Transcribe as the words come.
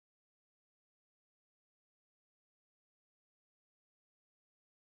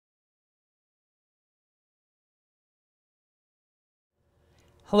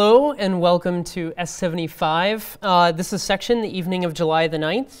Hello and welcome to S75. This is section the evening of July the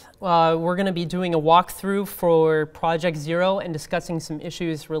 9th. We're going to be doing a walkthrough for Project Zero and discussing some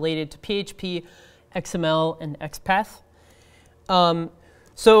issues related to PHP, XML, and XPath.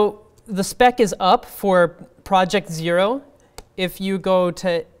 So the spec is up for Project Zero. If you go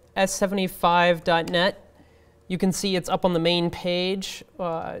to s75.net, you can see it's up on the main page.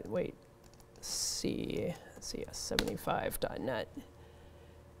 Let's see s75.net.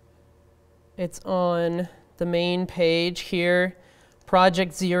 It's on the main page here,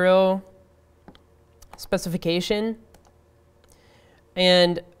 Project Zero specification.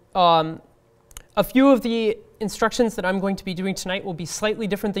 And a few of the instructions that I'm going to be doing tonight will be slightly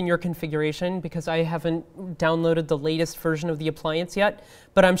different than your configuration because I haven't downloaded the latest version of the appliance yet.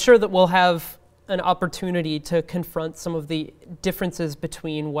 But I'm sure that we'll have an opportunity to confront some of the differences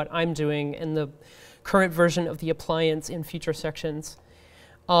between what I'm doing and the current version of the appliance in future sections.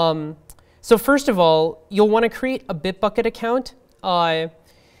 So first of all, you'll want to create a Bitbucket account.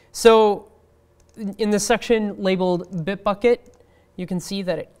 So in the section labeled Bitbucket, you can see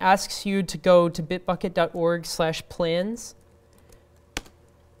that it asks you to go to bitbucket.org/plans.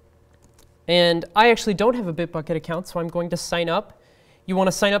 And I actually don't have a Bitbucket account, so I'm going to sign up. You want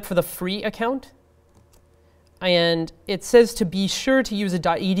to sign up for the free account. And it says to be sure to use a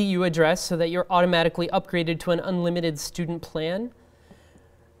 .edu address so that you're automatically upgraded to an unlimited student plan.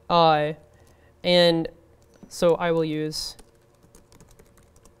 And so I will use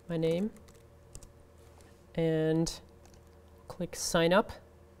my name and click sign up.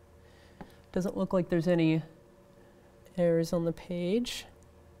 Doesn't look like there's any errors on the page.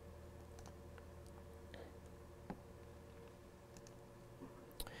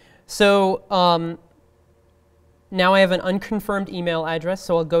 So now I have an unconfirmed email address,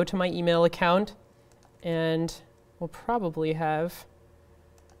 so I'll go to my email account and we'll probably have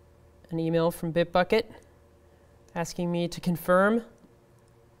an email from Bitbucket asking me to confirm.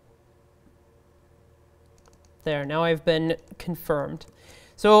 There, now I've been confirmed.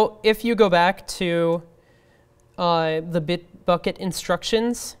 So if you go back to the Bitbucket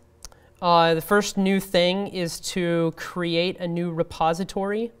instructions, the first new thing is to create a new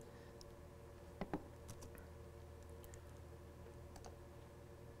repository.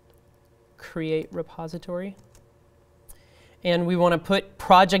 Create repository. And we want to put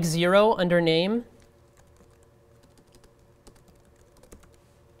Project Zero under name.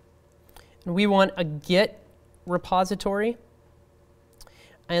 And we want a Git repository.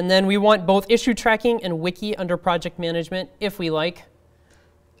 And then we want both issue tracking and wiki under project management, if we like.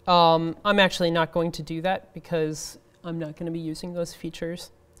 I'm actually not going to do that because I'm not going to be using those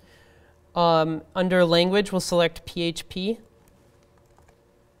features. Under language, we'll select PHP.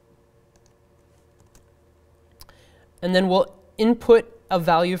 And then we'll input a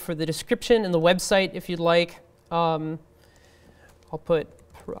value for the description and the website if you'd like. I'll put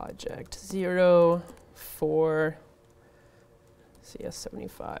Project Zero for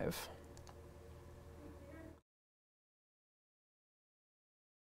CS75.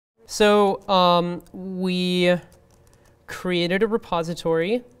 So we created a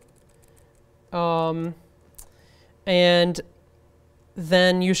repository. And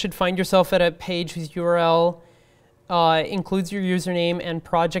then you should find yourself at a page whose URL includes your username and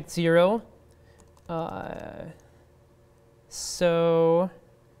Project Zero. So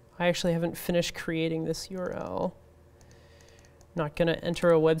I actually haven't finished creating this URL. Not going to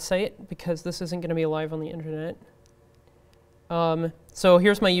enter a website because this isn't going to be live on the internet. So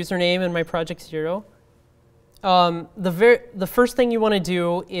here's my username and my Project Zero. The first thing you want to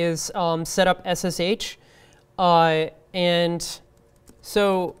do is set up SSH. And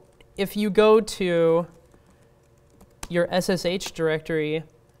so if you go to your SSH directory,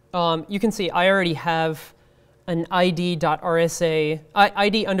 you can see I already have an id_rsa.pub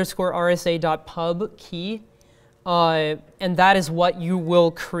key, and that is what you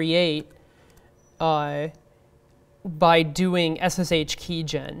will create by doing SSH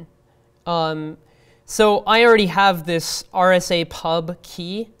keygen. So I already have this RSA pub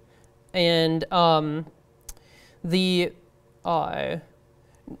key, and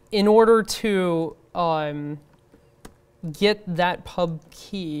in order to get that pub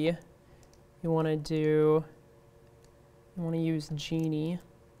key, you want to use Genie.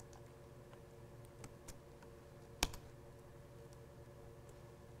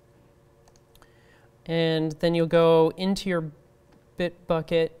 And then you'll go into your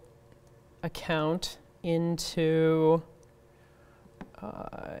Bitbucket account and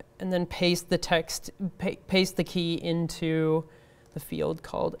then paste the text, paste the key into the field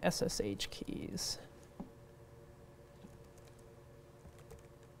called SSH keys.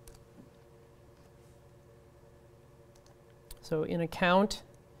 So in account,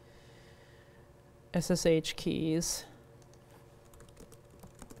 SSH keys.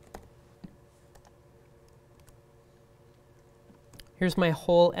 Here's my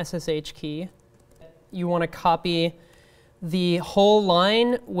whole SSH key. You want to copy the whole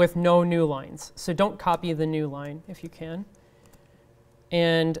line with no new lines. So don't copy the new line if you can.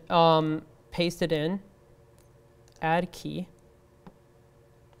 And paste it in. Add key.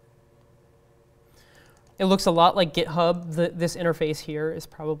 It looks a lot like GitHub. This interface here is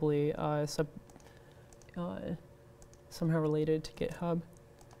probably somehow related to GitHub.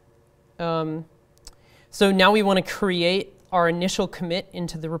 So now we want to create our initial commit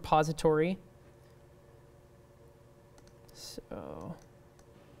into the repository.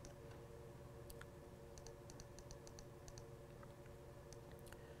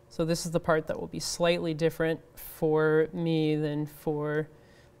 So this is the part that will be slightly different for me than for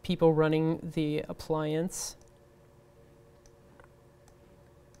people running the appliance.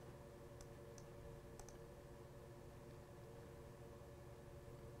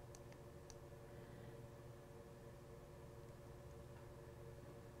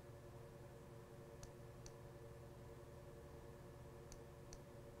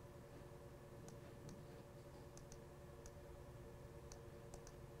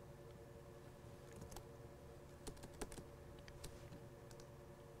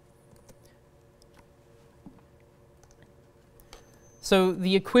 So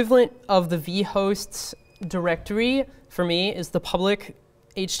the equivalent of the vhosts directory for me is the public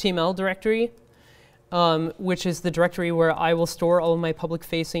HTML directory, which is the directory where I will store all of my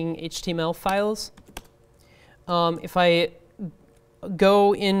public-facing HTML files. If I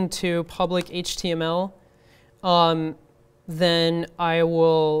go into public HTML, then I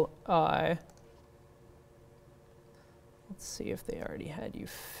will, let's see if they already had you.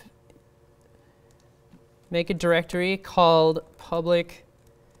 Make a directory called public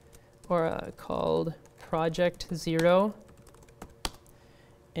or called project 0.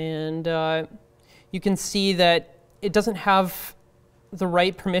 And you can see that it doesn't have the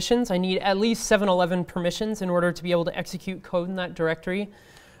right permissions. I need at least 711 permissions in order to be able to execute code in that directory.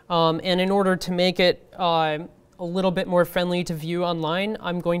 And in order to make it a little bit more friendly to view online,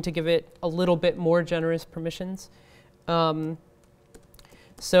 I'm going to give it a little bit more generous permissions.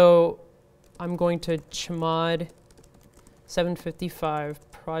 So I'm going to chmod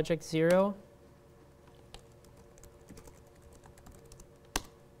 755 project 0.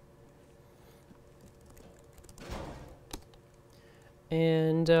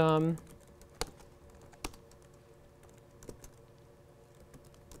 And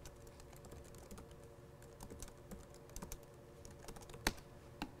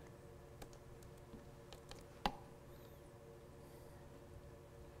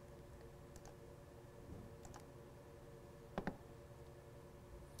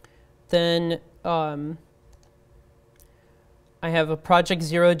then I have a project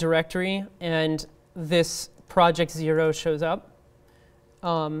 0 directory, and this project 0 shows up.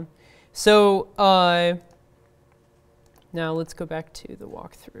 Now let's go back to the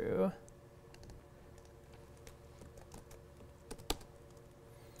walkthrough.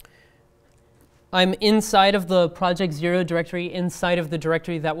 I'm inside of the project 0 directory, inside of the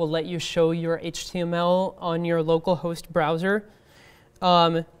directory that will let you show your HTML on your localhost browser.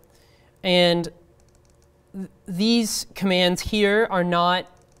 And these commands here are not,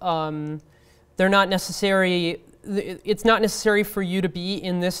 they're not necessary. It's not necessary for you to be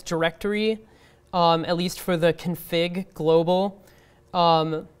in this directory, at least for the config global.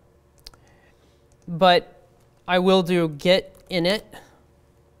 But I will do git init.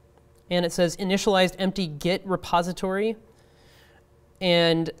 And it says initialized empty git repository.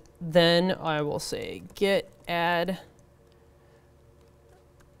 And then I will say git add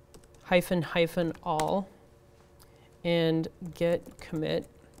 -- all and git commit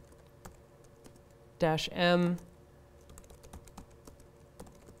 -m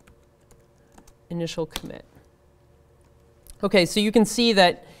initial commit. Okay, so you can see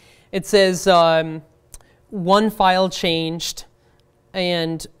that it says one file changed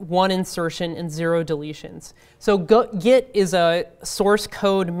and one insertion and 0 deletions. So Git is a source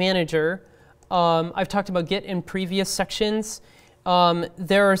code manager. I've talked about Git in previous sections.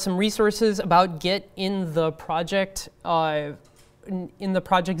 There are some resources about Git in the project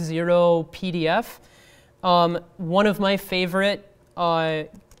project 0 PDF. One of my favorite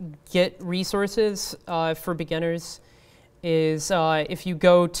Git resources for beginners is if you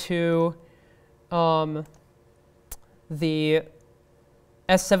go to the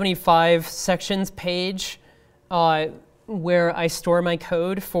S75 sections page where I store my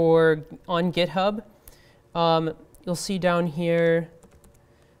code on GitHub. you'll see down here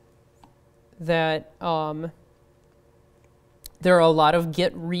that there are a lot of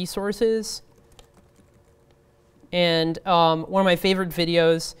Git resources. And one of my favorite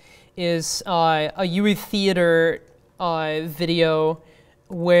videos is a UE Theater video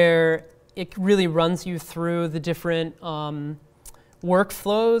where it really runs you through the different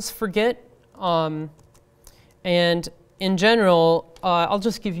workflows for Git. And in general, I'll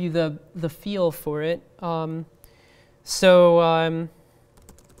just give you the feel for it.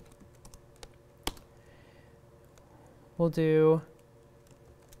 We'll do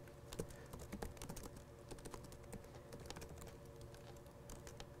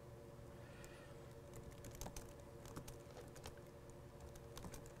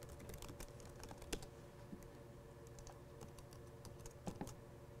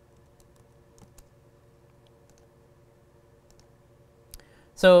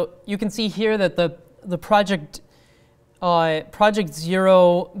so you can see here that the project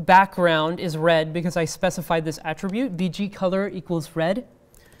 0 background is red because I specified this attribute, bg color equals red.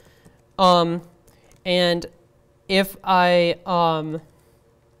 And if I,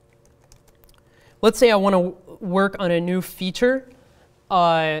 let's say I want to work on a new feature,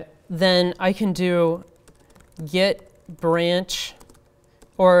 then I can do git branch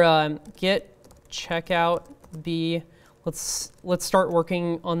or git checkout b. Let's start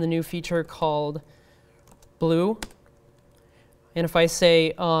working on the new feature called blue. And if I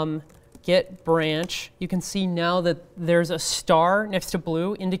say git branch, you can see now that there's a star next to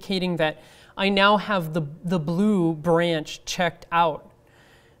blue, indicating that I now have the blue branch checked out.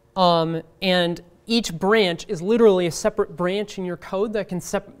 And each branch is literally a separate branch in your code that can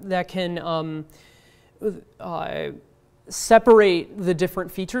separate the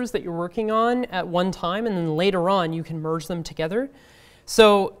different features that you're working on at one time, and then later on you can merge them together.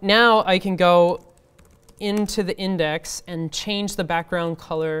 So now I can go into the index and change the background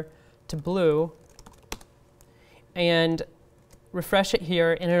color to blue and refresh it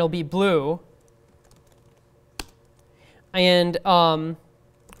here, and it'll be blue. And if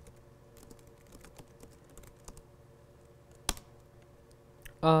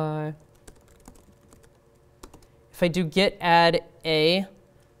I do git add a,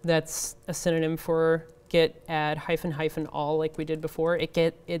 that's a synonym for git add -- all like we did before.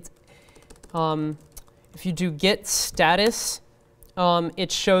 If you do git status,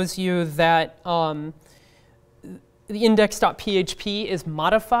 it shows you that the index.php is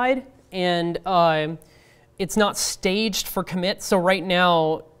modified and it's not staged for commit. So right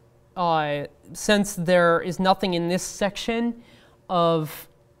now, since there is nothing in this section of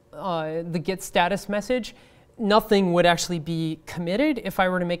the git status message, nothing would actually be committed if I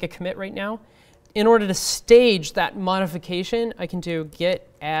were to make a commit right now. In order to stage that modification, I can do git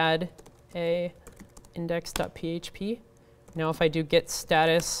add a index.php. Now if I do git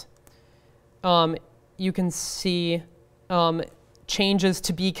status, you can see changes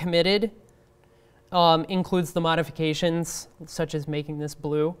to be committed includes the modifications, such as making this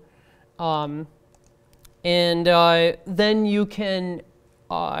blue. And then you can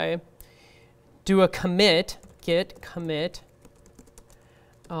do a commit, git commit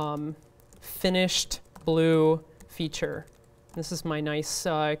finished blue feature. This is my nice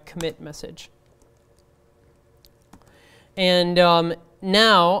commit message. And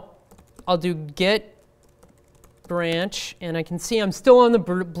now I'll do git branch, and I can see I'm still on the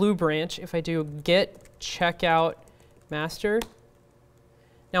blue branch. If I do git checkout master,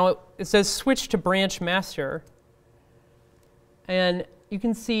 now it says switch to branch master, and you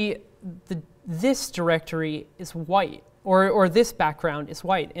can see this directory is white, or this background is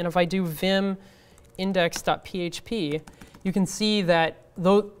white. And if I do vim index.php, you can see that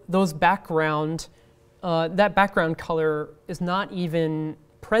that background color is not even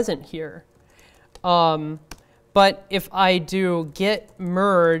present here. But if I do git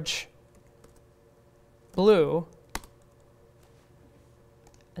merge blue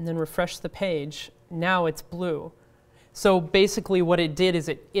and then refresh the page, now it's blue. So basically what it did is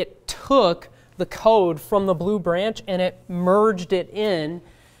it took the code from the blue branch and it merged it in,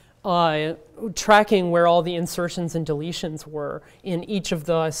 tracking where all the insertions and deletions were in each of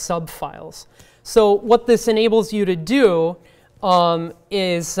the subfiles. So what this enables you to do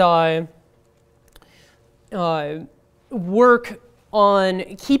is work on,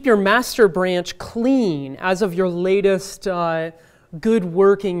 keep your master branch clean as of your latest good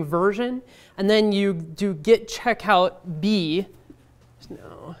working version. And then you do git checkout b.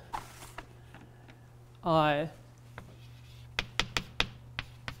 No.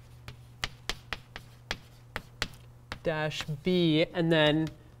 -b, and then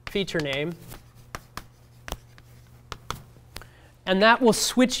feature name. and that will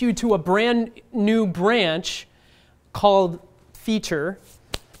switch you to a brand new branch called feature.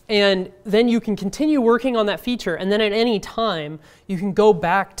 And then you can continue working on that feature, and then at any time you can go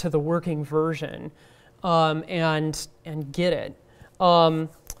back to the working version and get it. So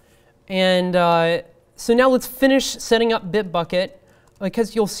now let's finish setting up Bitbucket,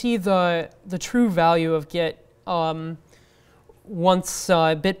 because you'll see the true value of Git once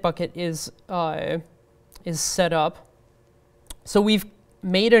Bitbucket is set up. So we've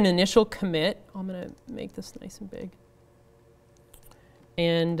made an initial commit. I'm going to make this nice and big.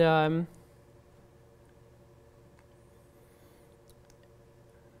 And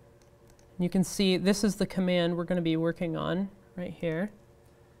you can see this is the command we're going to be working on right here.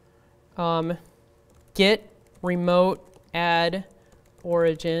 Git remote add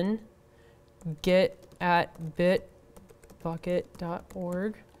origin git at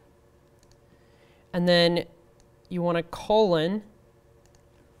bitbucket.org, and then you want a colon,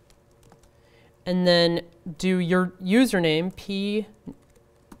 and then do your username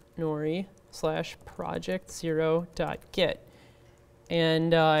pnori/project0.git,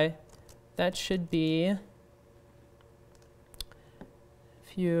 and that should be,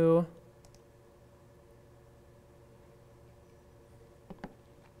 if you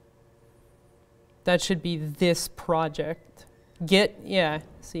that should be this project. Git, yeah,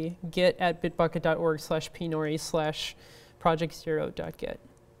 see, git at bitbucket.org/pnori/project0.git.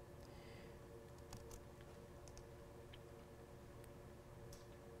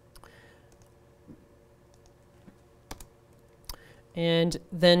 And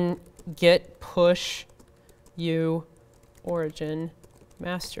then git push u origin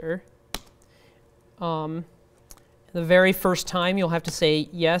master. The very first time you'll have to say,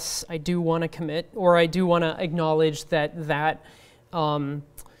 yes, I do want to commit, or I do want to acknowledge that that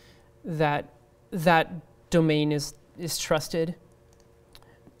domain is trusted.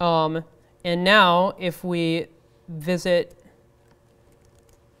 And now if we visit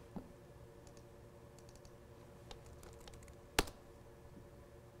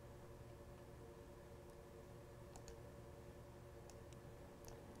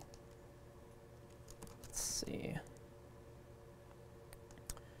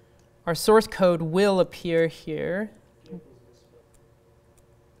our source code will appear here.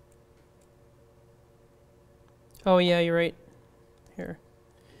 Oh yeah, you're right. Here.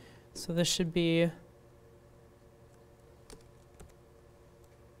 So this should be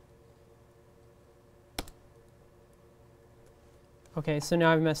okay, so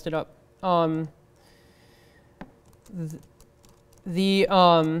now I've messed it up.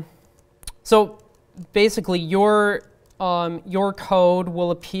 So basically your code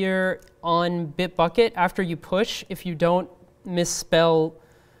will appear on Bitbucket after you push if you don't misspell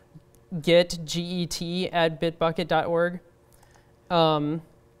git, G-E-T, at bitbucket.org.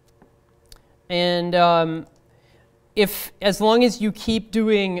 If, as long as you keep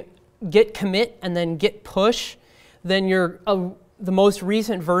doing git commit and then git push, then the most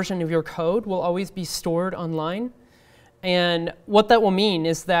recent version of your code will always be stored online. And what that will mean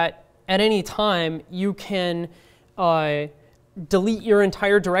is that at any time you can delete your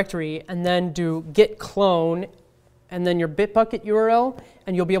entire directory and then do git clone and then your Bitbucket URL,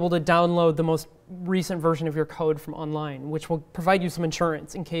 and you'll be able to download the most recent version of your code from online, which will provide you some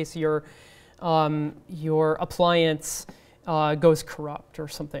insurance in case your appliance goes corrupt or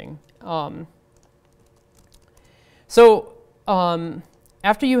something. After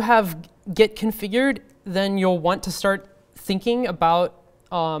you have Git configured, then you'll want to start thinking about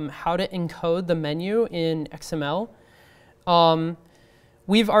how to encode the menu in XML.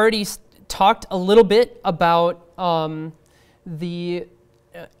 We've already talked a little bit about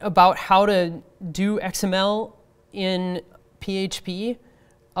about how to do XML in PHP.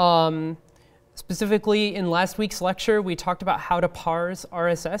 Specifically, in last week's lecture, we talked about how to parse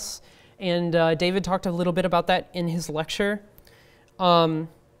RSS, and David talked a little bit about that in his lecture.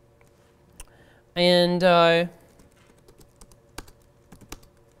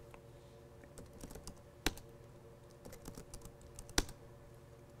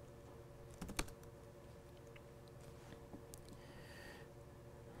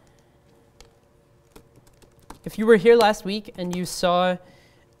 If you were here last week and you saw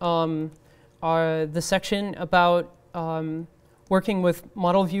the section about working with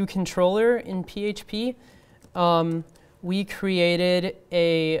Model View Controller in PHP, we created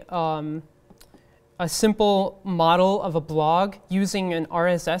a simple model of a blog using an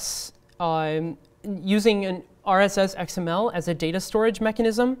RSS XML as a data storage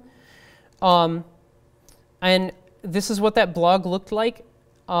mechanism. And this is what that blog looked like.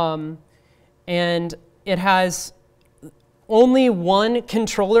 And it has only one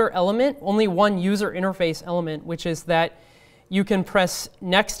controller element, only one user interface element, which is that you can press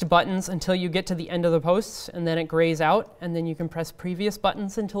next buttons until you get to the end of the posts, and then it grays out. And then you can press previous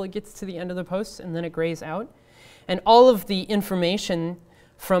buttons until it gets to the end of the posts, and then it grays out. And all of the information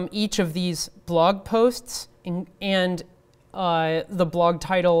from each of these blog posts and the blog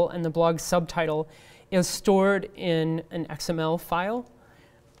title and the blog subtitle is stored in an XML file.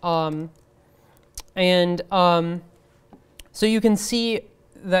 So you can see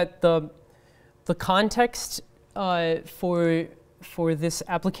that the context for this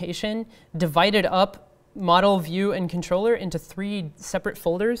application divided up model, view, and controller into 3 separate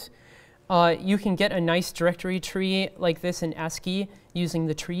folders. You can get a nice directory tree like this in ASCII using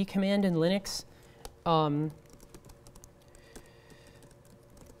the tree command in Linux.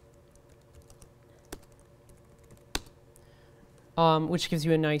 Which gives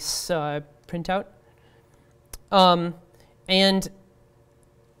you a nice printout. And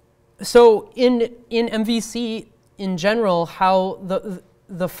so in MVC, in general, how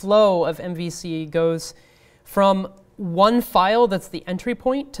the flow of MVC goes from one file that's the entry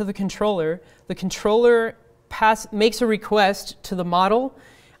point to the controller. The controller makes a request to the model,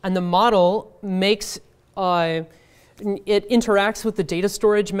 and the model makes it interacts with the data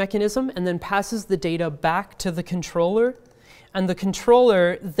storage mechanism and then passes the data back to the controller. And the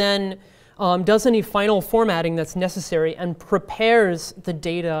controller then does any final formatting that's necessary and prepares the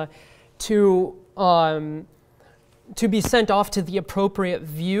data to be sent off to the appropriate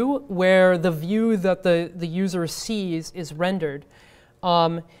view, where the view that the user sees is rendered.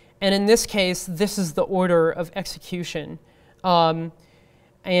 And in this case, this is the order of execution. So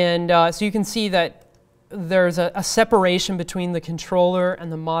you can see that there's a separation between the controller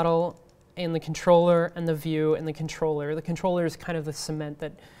and the model, and the controller and the view and the controller. The controller is kind of the cement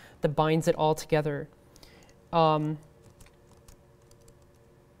that binds it all together.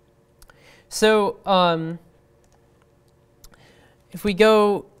 If we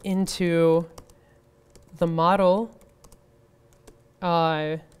go into the model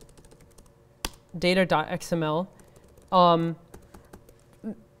data.xml,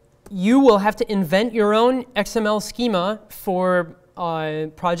 you will have to invent your own XML schema for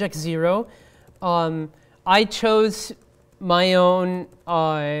Project Zero. I chose my own.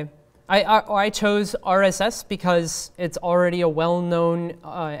 I chose RSS because it's already a well-known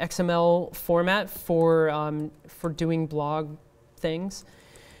XML format for doing blog things,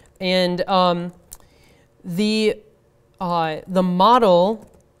 and the model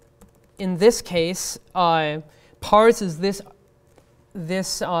in this case parses this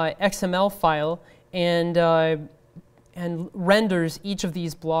XML file and renders each of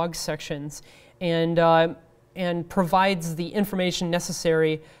these blog sections and provides the information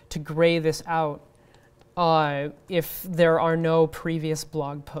necessary to gray this out if there are no previous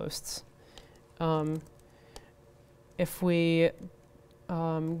blog posts. If we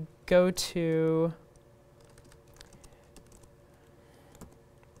go to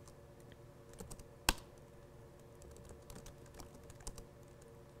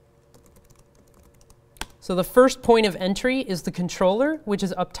so the first point of entry is the controller, which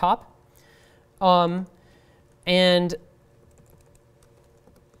is up top. And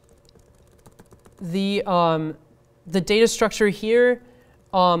the data structure here,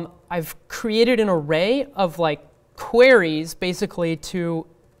 I've created an array of like queries basically to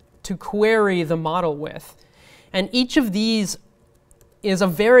query the model with. And each of these is a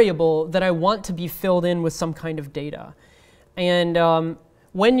variable that I want to be filled in with some kind of data. And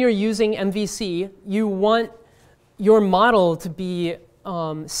when you're using MVC, you want your model to be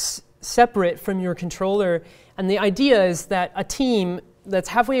separate from your controller. And the idea is that a team that's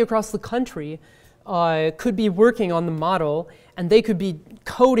halfway across the country could be working on the model, and they could be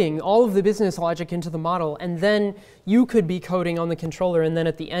coding all of the business logic into the model, and then you could be coding on the controller, and then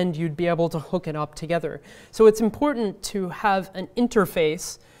at the end you'd be able to hook it up together. So it's important to have an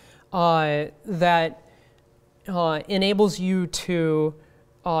interface that enables you to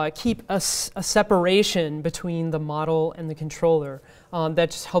keep a separation between the model and the controller. That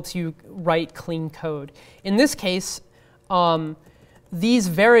just helps you write clean code. In this case, these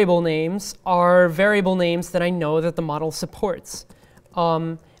variable names are variable names that I know that the model supports.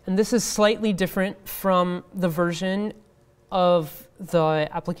 And this is slightly different from the version of the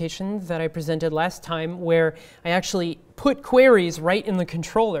application that I presented last time, where I actually put queries right in the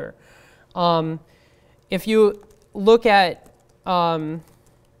controller. If you look at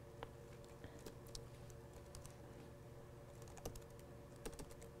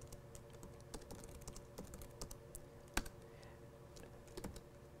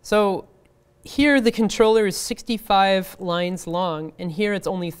so here the controller is 65 lines long, and here it's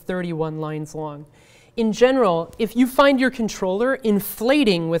only 31 lines long. In general, if you find your controller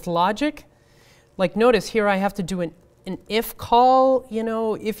inflating with logic, like notice here I have to do an if call, you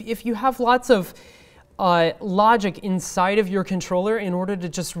know, if you have lots of logic inside of your controller in order to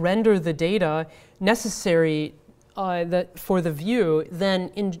just render the data necessary for the view,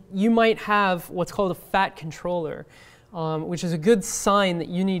 then you might have what's called a fat controller, which is a good sign that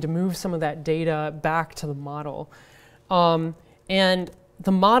you need to move some of that data back to the model. And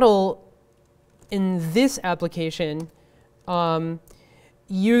the model in this application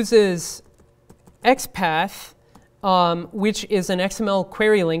uses XPath, which is an XML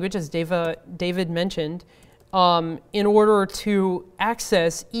query language, as David mentioned, in order to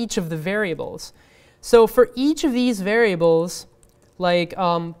access each of the variables. So for each of these variables, like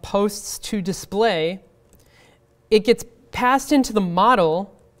posts to display, it gets passed into the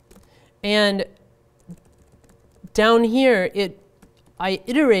model, and down here, I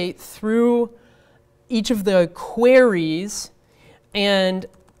iterate through each of the queries, and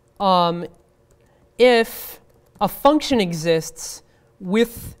if a function exists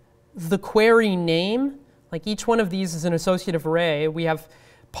with the query name, like each one of these is an associative array. We have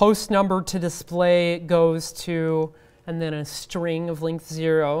post number to display goes to, and then a string of length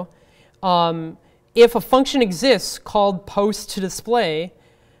 0. If a function exists called post to display,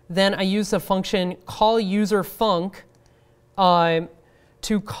 then I use the function call user func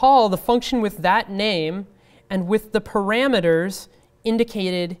to call the function with that name and with the parameters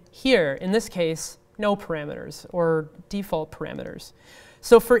indicated here. In this case, no parameters or default parameters.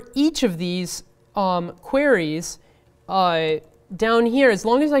 So for each of these queries down here, as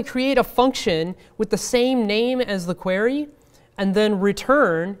long as I create a function with the same name as the query and then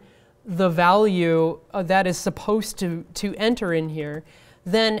return the value that is supposed to enter in here,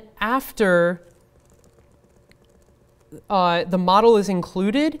 then after the model is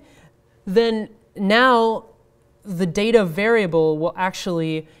included, then now the data variable will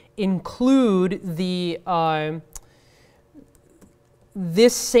actually include the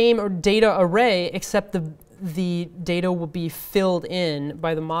this same data array, except the data will be filled in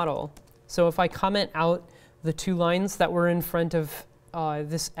by the model. So if I comment out the 2 lines that were in front of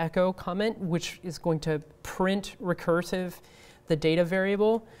this echo comment, which is going to print recursive the data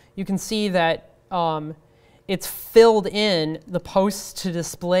variable, you can see that it's filled in the post to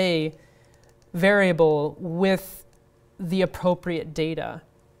display variable with the appropriate data.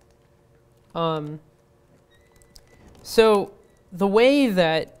 So the way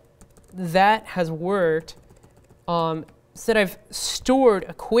that has worked is that I've stored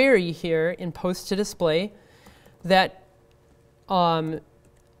a query here in post to display that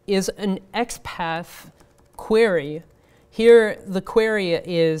is an XPath query. Here the query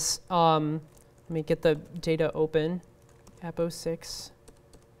is, let me get the data open, app06.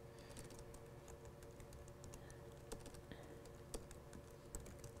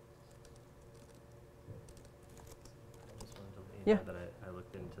 Yeah. That I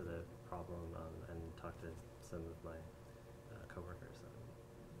looked into the problem and talked to some of my coworkers.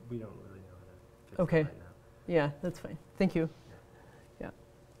 We don't really know how to fix it right now. Yeah, that's fine. Thank you. Yeah.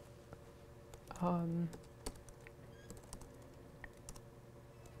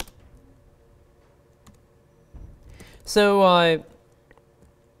 So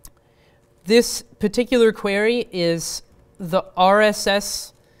this particular query is the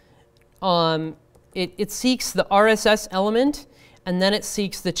RSS. It seeks the RSS element, and then it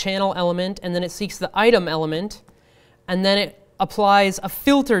seeks the channel element, and then it seeks the item element, and then it applies a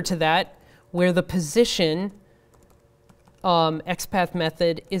filter to that where the position XPath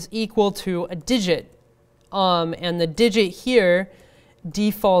method is equal to a digit. And the digit here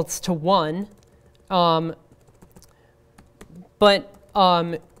defaults to 1. But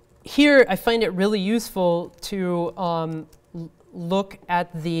here I find it really useful to look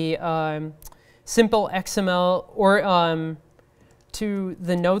at the simple XML or to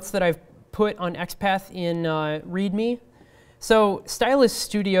the notes that I've put on XPath in README. So Stylus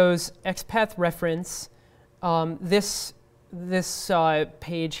Studio's XPath reference, this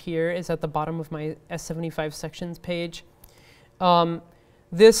page here is at the bottom of my S75 sections page.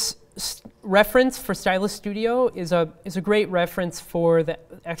 This reference for Stylus Studio is a great reference for the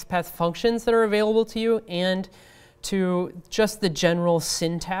XPath functions that are available to you and to just the general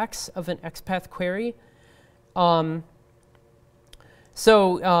syntax of an XPath query.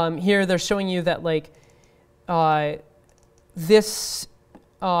 Here they're showing you that like this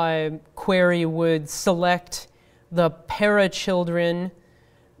query would select the para-children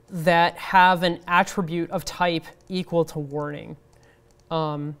that have an attribute of type equal to warning.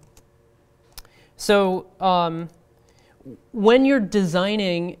 So when you're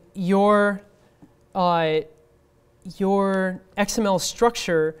designing your XML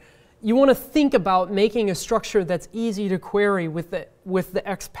structure, you want to think about making a structure that's easy to query with the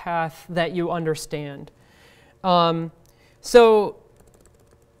XPath that you understand.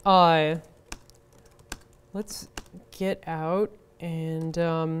 Let's get out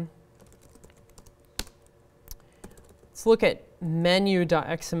and let's look at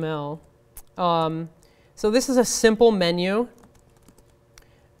menu.xml. So this is a simple menu,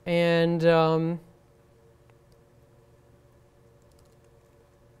 and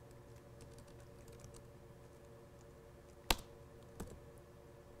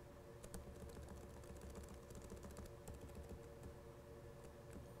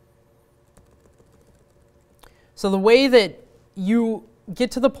so the way that you get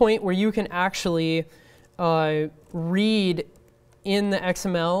to the point where you can actually read in the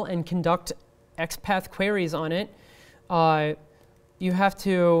XML and conduct XPath queries on it, you have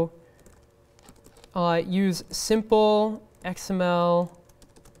to use simple XML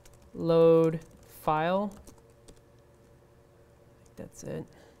load file. That's it.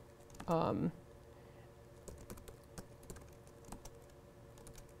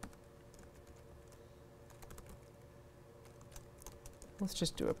 Let's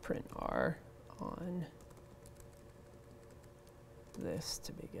just do a print R on this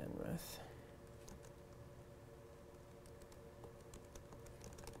to begin with.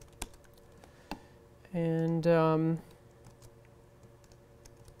 And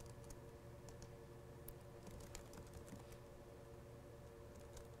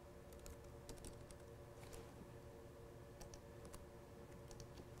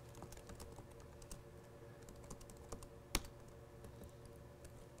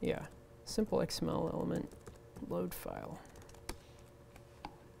yeah, simple XML element load file.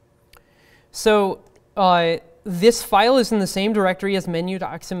 So this file is in the same directory as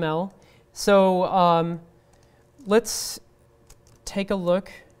menu.xml. So let's take a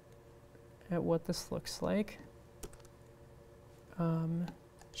look at what this looks like. It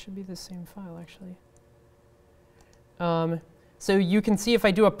should be the same file, actually. So you can see if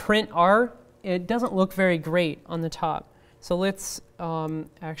I do a print R, it doesn't look very great on the top. So let's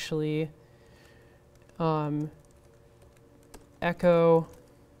actually echo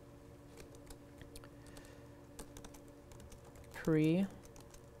pre.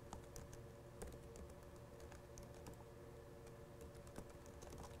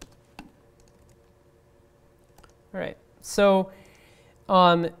 All right, so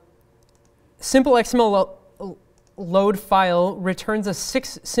simple XML load file returns a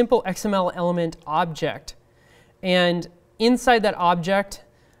simple XML element object. And inside that object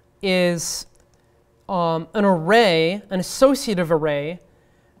is an array, an associative array,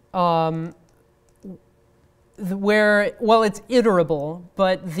 where, well, it's iterable,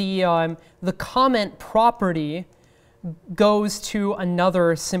 but the comment property goes to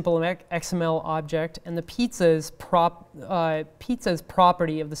another simple XML object, and the pizza's property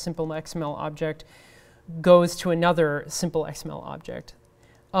of the simple XML object goes to another simple XML object.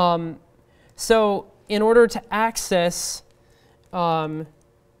 So in order to access, let's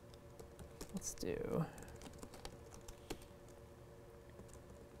do,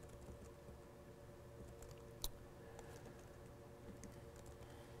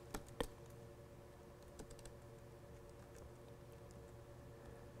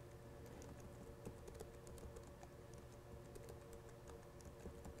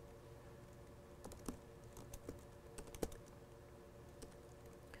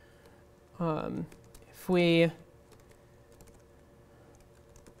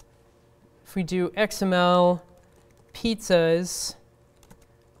 if we do XML pizzas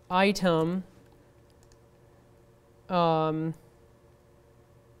item and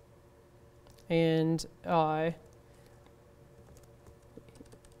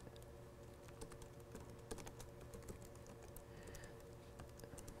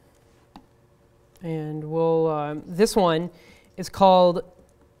we'll this one is called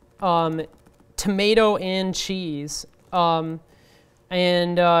tomato and cheese,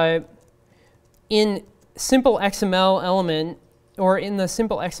 in simple XML element, or in the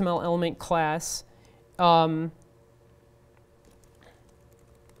simple XML element class,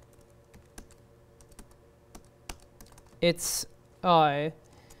 it's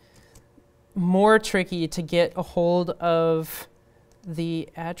more tricky to get a hold of the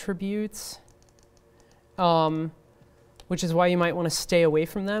attributes, which is why you might want to stay away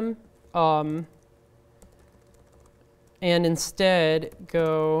from them, and instead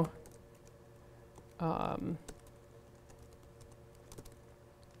go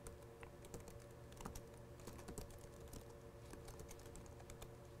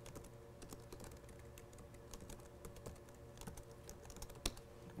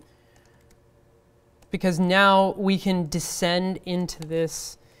because now we can descend into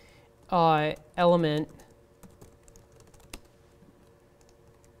this element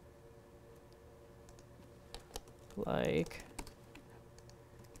like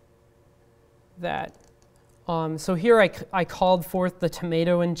that. So here I called forth the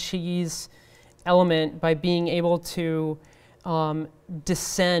tomato and cheese element by being able to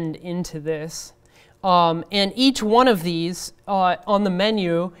descend into this. And each one of these on the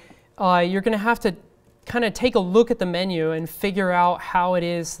menu, you're going to have to kind of take a look at the menu and figure out how it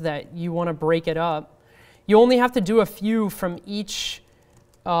is that you want to break it up. You only have to do a few from each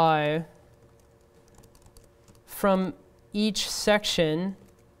section.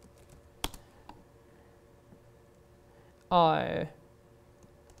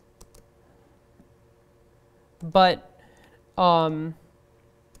 But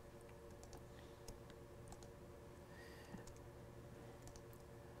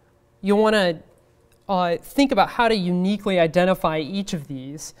you'll want to think about how to uniquely identify each of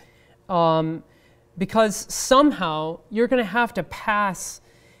these, because somehow you're going to have to pass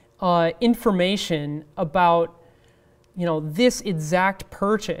information about, this exact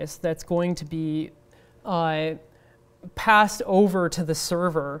purchase that's going to be passed over to the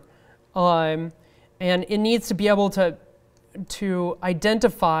server, and it needs to be able to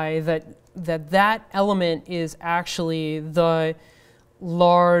identify that element is actually the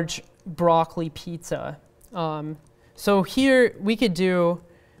large broccoli pizza. So here we could do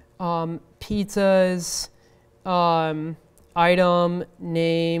pizzas item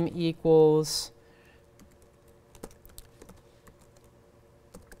name equals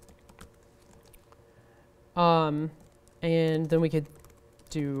and then we could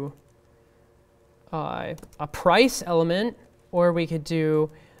do a price element, or we could do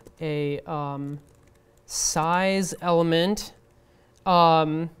a size element.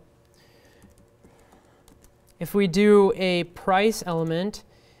 If we do a price element,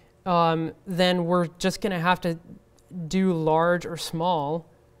 then we're just going to have to do large or small.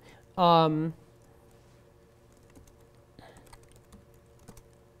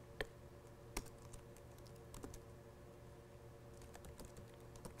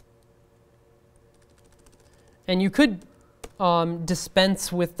 And you could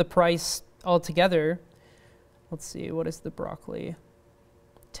dispense with the price altogether. Let's see, what is the broccoli?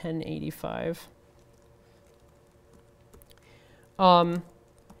 $10.85.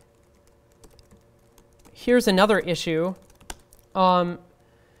 Here's another issue.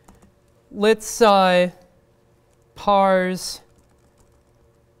 Let's parse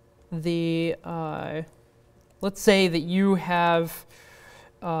the, let's say that you have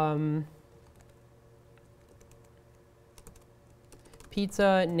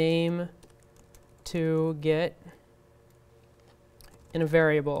pizza name to get in a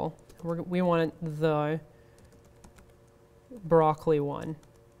variable. We want the broccoli one.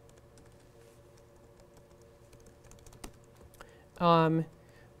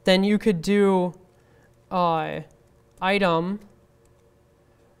 Then you could do item.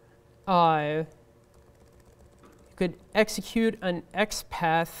 You could execute an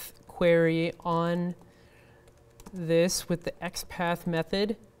XPath query on this with the XPath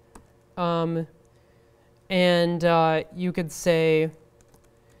method. And you could say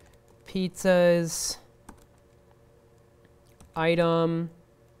pizzas item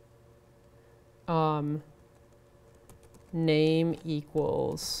name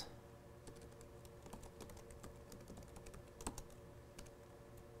equals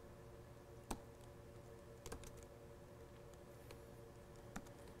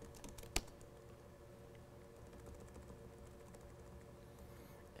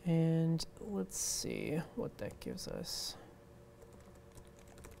and let's see what that gives us.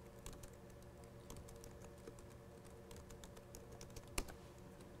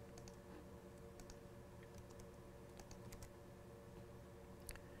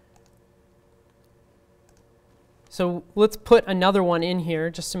 So let's put another one in here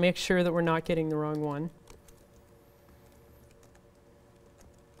just to make sure that we're not getting the wrong one.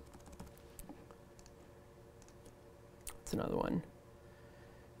 That's another one.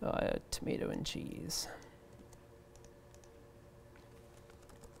 Tomato and cheese.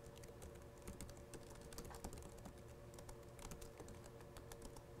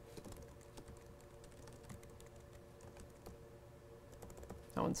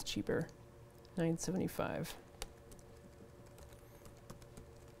 That one's cheaper, $9.75.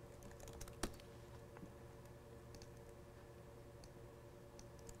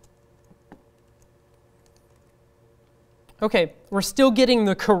 Okay, we're still getting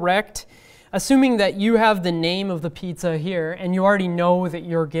the correct, assuming that you have the name of the pizza here and you already know that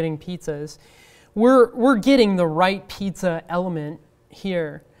you're getting pizzas. we're getting the right pizza element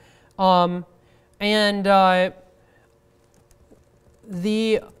here. Let's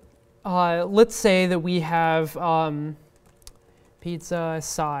say that we have pizza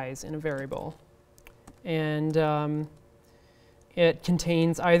size in a variable, and it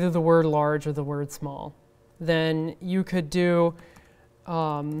contains either the word large or the word small. Then you could do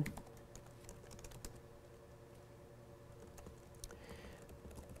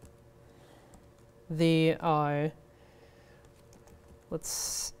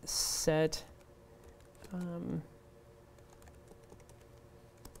let's set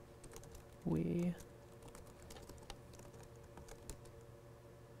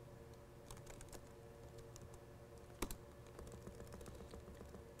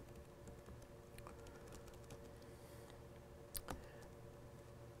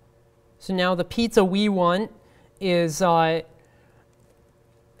so now the pizza we want is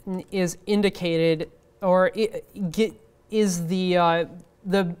indicated, or is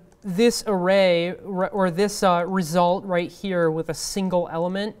this array or this result right here with a single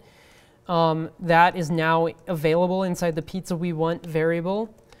element that is now available inside the pizza we want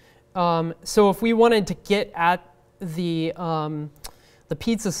variable. So if we wanted to get at the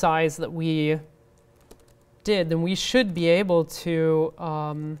pizza size that we did, then we should be able to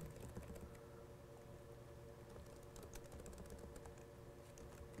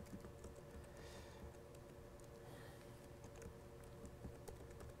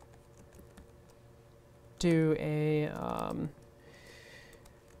do a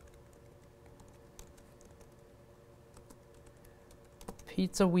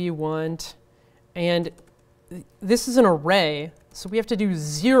pizza we want, and this is an array, so we have to do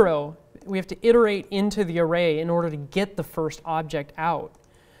 0. We have to iterate into the array in order to get the first object out.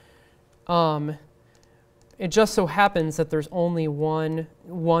 It just so happens that there's only one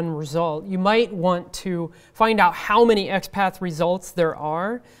result. You might want to find out how many XPath results there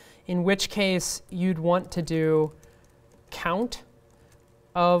are, in which case you'd want to do count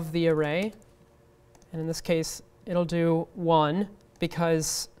of the array. And in this case, it'll do 1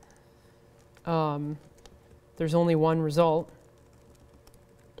 because there's only one result.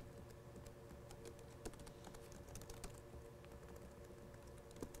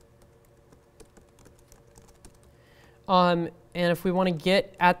 And if we want to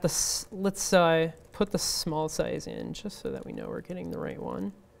get at the, let's put the small size in just so that we know we're getting the right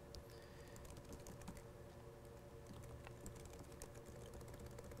one.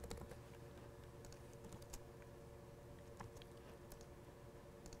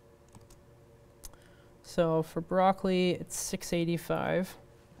 So for broccoli, it's 685.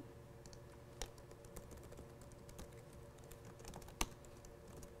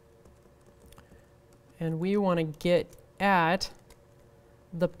 And we want to get at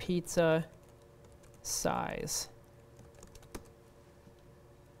the pizza size.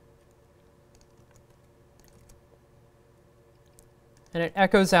 And it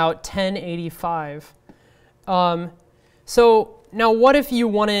echoes out 1085. So now what if you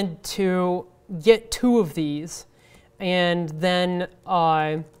wanted to get 2 of these and then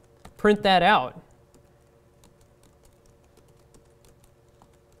print that out?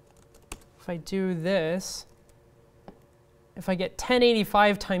 If I do this, if I get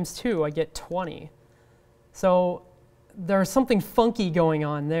 1085 times 2, I get 20. So there's something funky going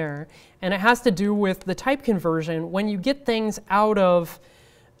on there. And it has to do with the type conversion. When you get things out of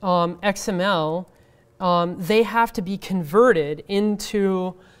XML, they have to be converted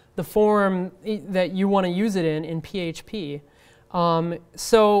into the form that you want to use it in PHP.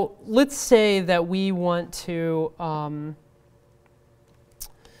 So let's say that we want to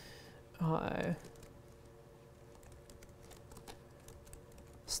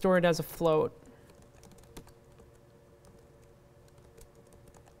store it as a float.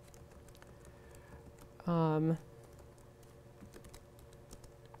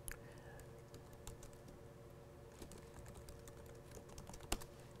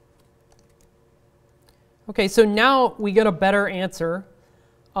 Okay, so now we get a better answer.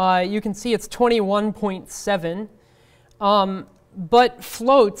 You can see it's 21.7. But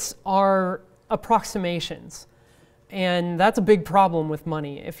floats are approximations. And that's a big problem with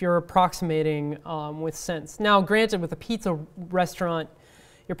money if you're approximating with cents. Now, granted, with a pizza restaurant,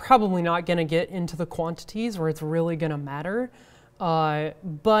 you're probably not going to get into the quantities where it's really going to matter.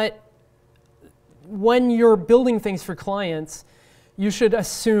 But when you're building things for clients, you should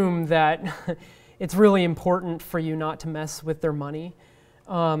assume that it's really important for you not to mess with their money.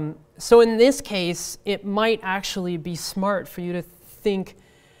 So in this case, it might actually be smart for you to think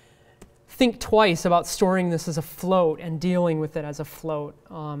twice about storing this as a float and dealing with it as a float.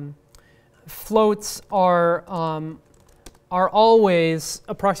 floats are always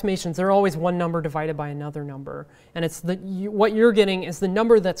approximations. They're always one number divided by another number. And it's what you're getting is the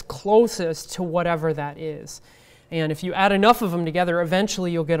number that's closest to whatever that is. And if you add enough of them together,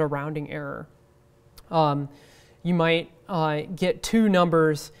 eventually you'll get a rounding error. You might get two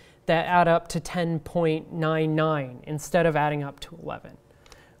numbers that add up to 10.99 instead of adding up to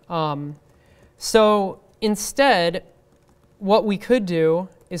 11. So instead, what we could do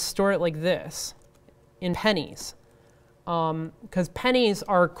is store it like this, in pennies. Because pennies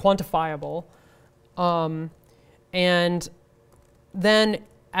are quantifiable. And then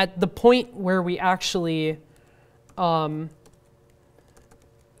at the point where we actually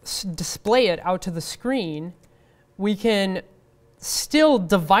display it out to the screen, we can still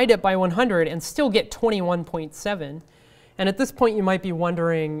divide it by 100 and still get 21.7. And at this point, you might be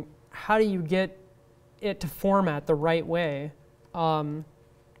wondering, how do you get it to format the right way?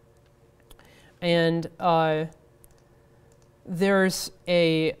 There's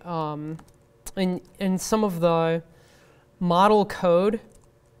a, in some of the model code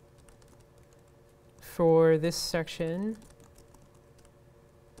for this section,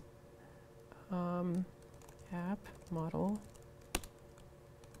 app model.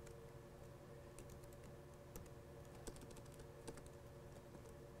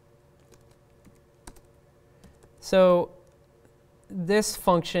 So this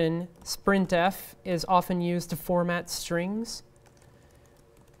function, sprintf, is often used to format strings.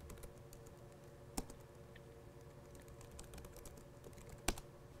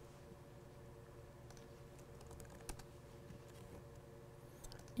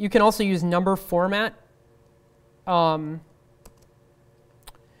 You can also use number format,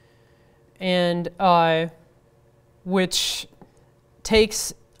 which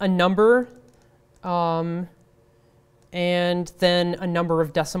takes a number and then a number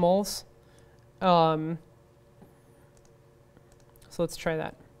of decimals. So let's try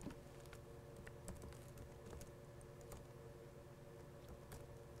that.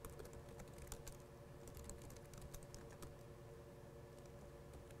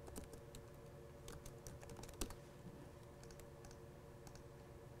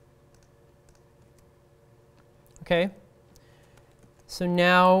 Okay, so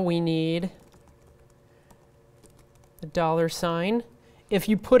now we need the $sign. If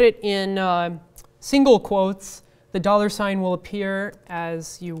you put it in single quotes, the $sign will appear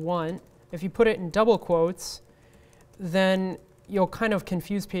as you want. If you put it in double quotes, then you'll kind of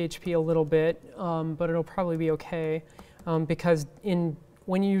confuse PHP a little bit, but it'll probably be okay because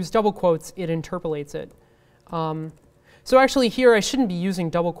when you use double quotes, it interpolates it. So actually here, I shouldn't be using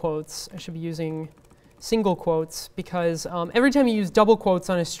double quotes. I should be using single quotes because every time you use double quotes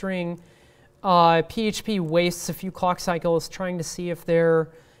on a string, PHP wastes a few clock cycles trying to see if there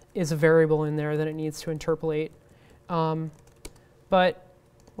is a variable in there that it needs to interpolate. But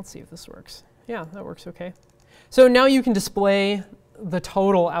let's see if this works. Yeah, that works okay. So now you can display the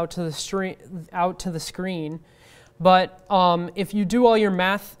total out to the screen. But if you do all your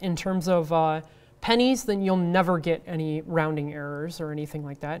math in terms of pennies, then you'll never get any rounding errors or anything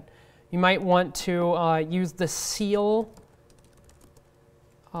like that. You might want to use the ceil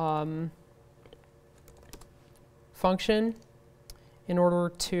function in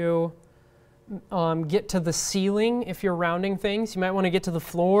order to get to the ceiling if you're rounding things. You might want to get to the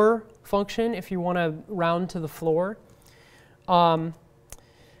floor function if you want to round to the floor. In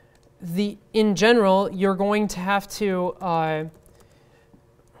general, you're going to have to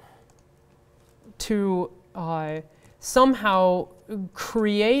somehow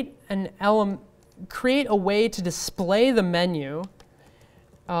create a way to display the menu,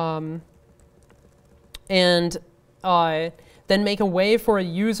 and then make a way for a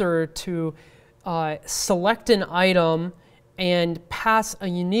user to select an item and pass a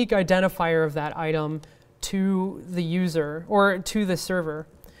unique identifier of that item to the user or to the server.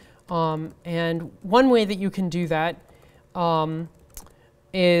 And one way that you can do that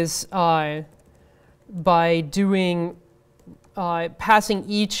is by doing passing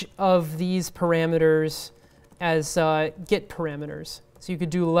each of these parameters as get parameters. So you could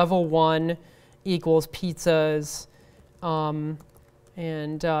do level 1 equals pizzas,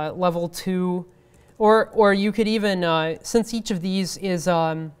 and level 2, or you could even, since each of these is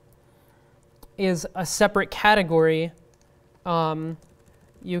a separate category,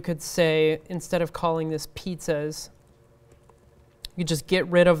 you could say, instead of calling this pizzas, you just get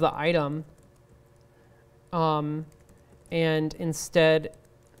rid of the item, and instead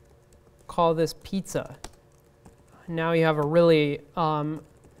call this pizza. Now you have a really,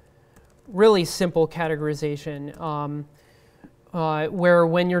 really simple categorization. where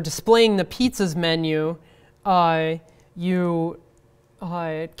when you're displaying the pizzas menu, you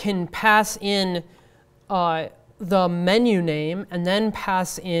can pass in the menu name and then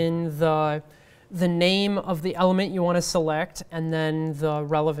pass in the name of the element you want to select and then the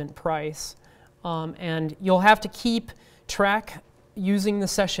relevant price. And you'll have to keep track using the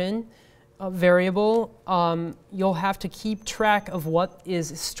session variable. You'll have to keep track of what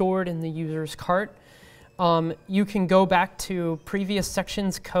is stored in the user's cart. You can go back to previous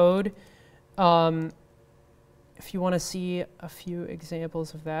sections code if you want to see a few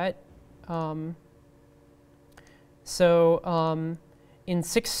examples of that.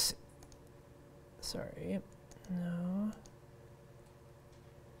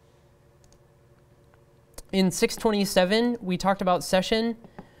 In 627, we talked about session.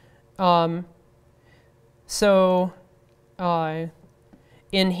 In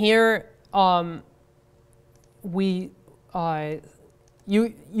here,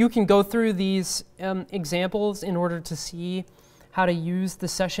 you can go through these examples in order to see how to use the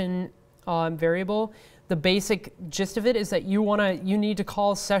session variable. The basic gist of it is that you need to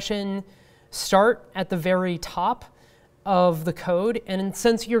call session start at the very top of the code, and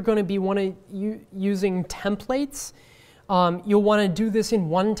since you're going to be using templates, you'll want to do this in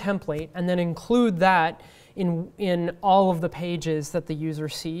one template and then include that in all of the pages that the user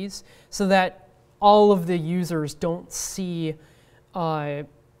sees, so that all of the users don't see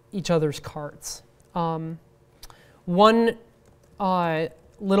each other's carts. One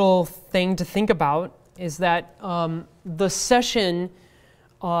little thing to think about is that the session,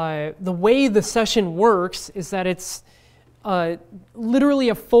 the way the session works is that it's literally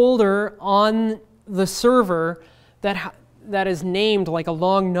a folder on the server that is named like a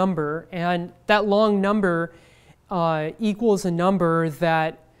long number, and that long number equals a number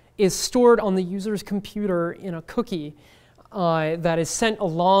that is stored on the user's computer in a cookie that is sent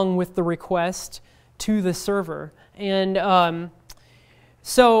along with the request to the server. And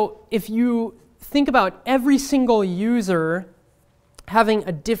so if you think about every single user having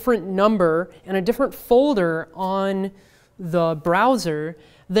a different number and a different folder on the browser,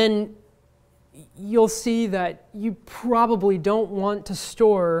 then you'll see that you probably don't want to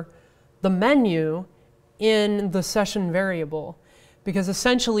store the menu in the session variable, because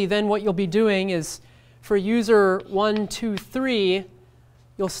essentially then what you'll be doing is for user 1, 2, 3,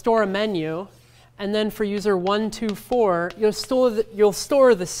 you'll store a menu, and then for user 1, 2, 4, you'll store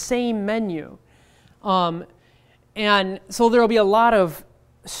the same menu. And so there will be a lot of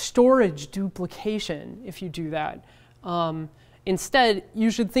storage duplication if you do that. Instead, you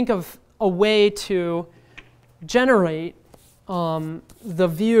should think of a way to generate the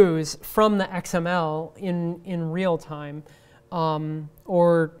views from the XML in real time,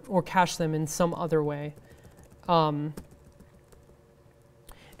 or cache them in some other way. So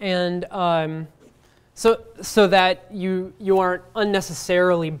that you aren't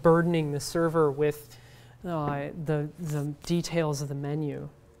unnecessarily burdening the server with the details of the menu.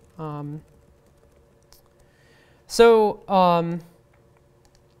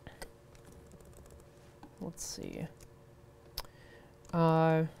 Let's see.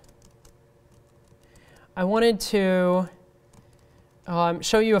 I wanted to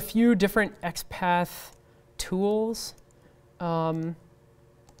show you a few different XPath tools.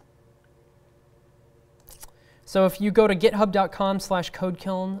 So if you go to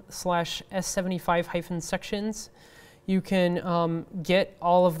github.com/codekiln/s75-sections, you can get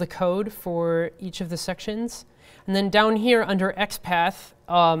all of the code for each of the sections. And then down here under XPath,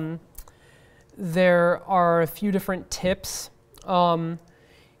 there are a few different tips.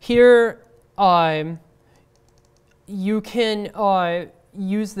 Here, you can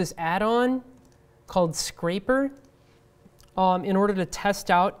use this add-on called Scraper in order to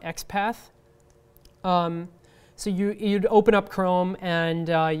test out XPath. So you'd open up Chrome and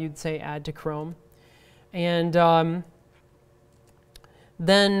you'd say add to Chrome. And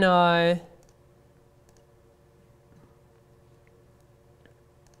then I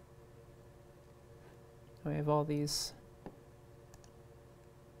have all these.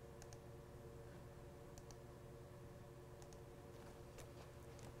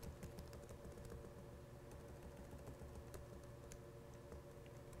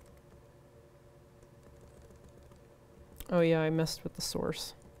 Oh yeah, I messed with the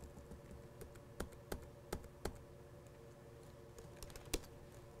source.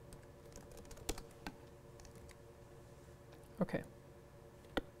 Okay.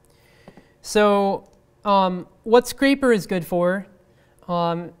 So what Scraper is good for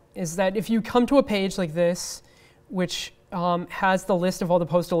is that if you come to a page like this, which has the list of all the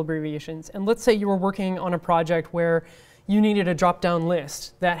postal abbreviations, and let's say you were working on a project where you needed a drop-down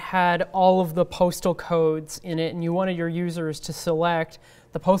list that had all of the postal codes in it, and you wanted your users to select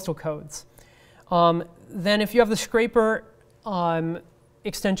the postal codes. Then if you have the scraper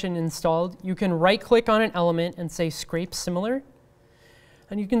extension installed, you can right-click on an element and say scrape similar.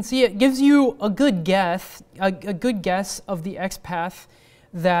 And you can see it gives you a good guess, of the XPath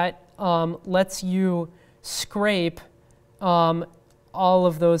that lets you scrape all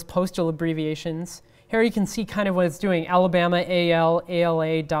of those postal abbreviations. Here you can see kind of what it's doing: Alabama AL,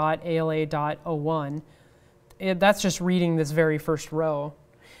 ALA dot, ALA dot 01. That's just reading this very first row.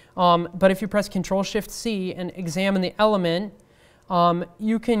 But if you press Control-Shift-C and examine the element,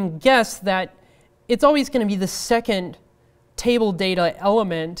 you can guess that it's always going to be the second table data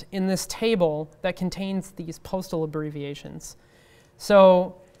element in this table that contains these postal abbreviations.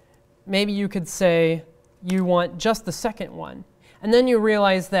 So maybe you could say you want just the second one. And then you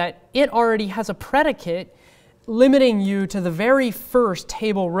realize that it already has a predicate limiting you to the very first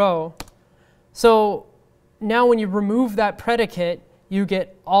table row. So now when you remove that predicate, you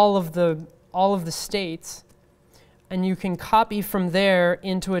get all of the states, and you can copy from there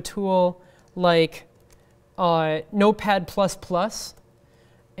into a tool like Notepad++.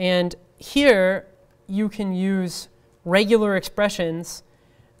 And here you can use regular expressions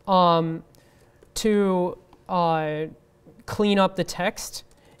to clean up the text.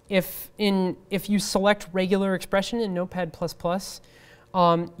 If you select regular expression in Notepad++,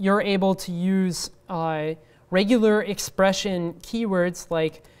 you're able to use regular expression keywords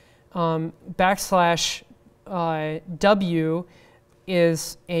like \W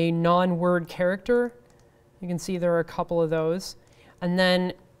is a non-word character. You can see there are a couple of those. And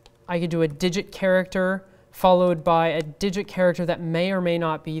then I could do a digit character followed by a digit character that may or may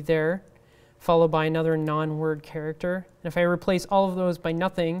not be there, followed by another non-word character. And if I replace all of those by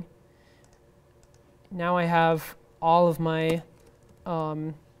nothing, now I have all of my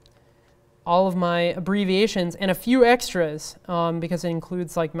abbreviations and a few extras because it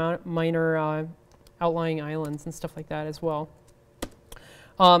includes like minor outlying islands and stuff like that as well.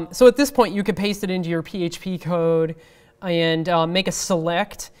 So at this point, you could paste it into your PHP code and make a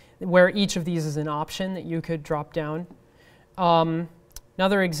select where each of these is an option that you could drop down.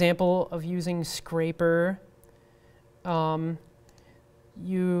 Another example of using scraper,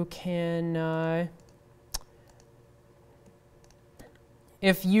 you can,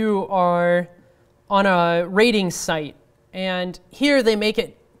 if you are on a rating site, and here they make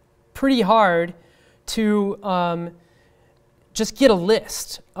it pretty hard to just get a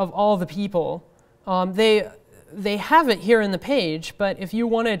list of all the people. They have it here in the page, but if you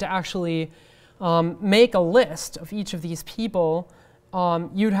wanted to actually make a list of each of these people,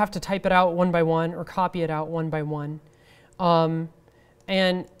 you'd have to type it out one by one or copy it out one by one.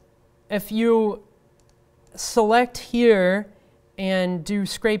 And if you select here and do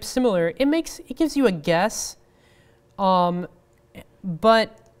scrape similar, it gives you a guess.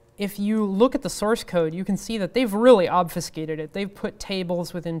 But if you look at the source code, you can see that they've really obfuscated it. They've put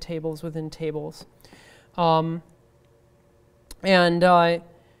tables within tables within tables.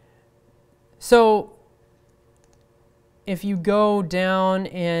 So if you go down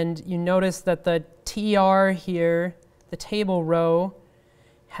and you notice that the TR here, the table row,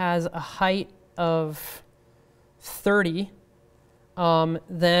 has a height of 30,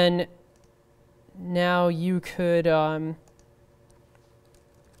 then now you could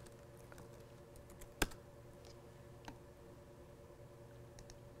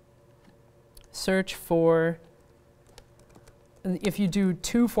search for, if you do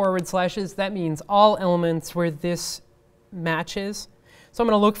 2 forward slashes, that means all elements where this matches. So I'm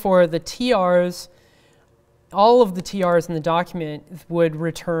going to look for the TRs. All of the TRs in the document would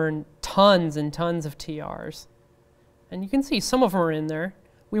return tons and tons of TRs. And you can see some of them are in there.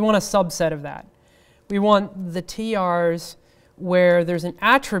 We want a subset of that. We want the TRs where there's an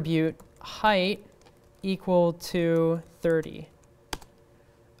attribute height equal to 30.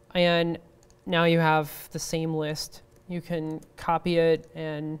 And now you have the same list. You can copy it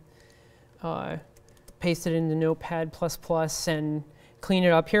and paste it into Notepad++ and clean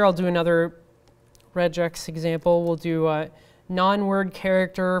it up. Here I'll do another regex example. We'll do a non-word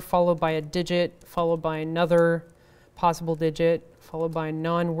character followed by a digit, followed by another possible digit, followed by a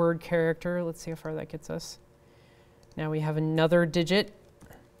non-word character. Let's see how far that gets us. Now we have another digit,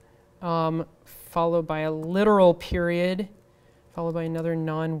 followed by a literal period, followed by another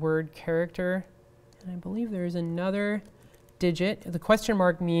non-word character. And I believe there's another digit. The question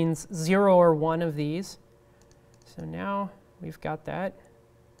mark means 0 or 1 of these. So now we've got that.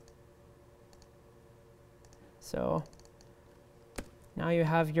 So now you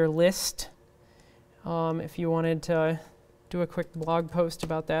have your list. If you wanted to do a quick blog post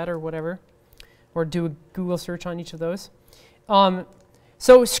about that or whatever, or do a Google search on each of those.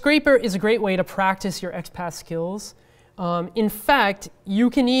 So Scraper is a great way to practice your XPath skills. In fact,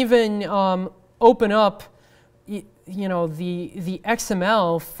 you can even open up the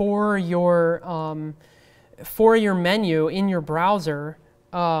XML for your menu in your browser.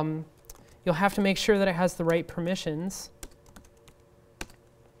 You'll have to make sure that it has the right permissions.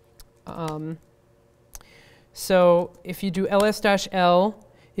 So if you do ls-l,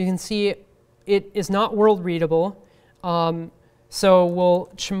 you can see it is not world readable. So we'll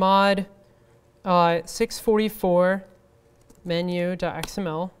chmod 644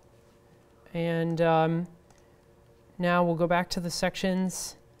 menu.xml, and now we'll go back to the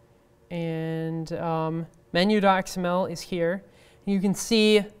sections, and menu.xml is here. You can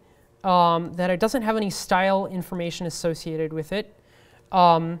see that it doesn't have any style information associated with it.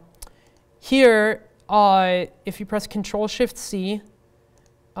 Here, if you press Control-Shift-C,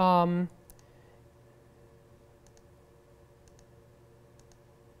 oh,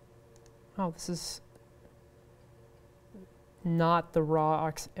 this is not the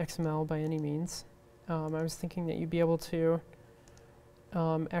raw XML by any means. I was thinking that you'd be able to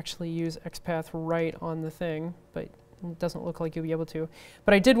actually use XPath right on the thing, but it doesn't look like you'll be able to.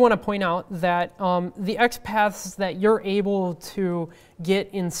 But I did want to point out that the XPaths that you're able to get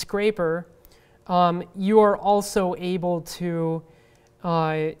in Scraper, you are also able to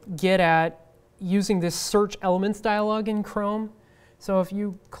get at using this search elements dialog in Chrome. So if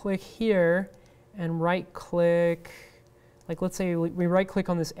you click here and right-click, like let's say we right-click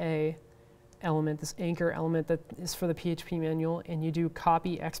on this A element, this anchor element that is for the PHP manual, and you do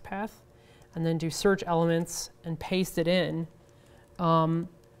copy XPath, and then do search elements and paste it in, and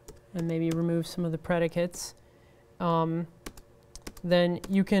maybe remove some of the predicates, then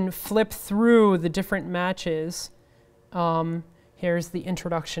you can flip through the different matches. Here's the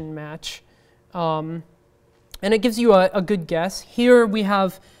introduction match. And it gives you a good guess. Here we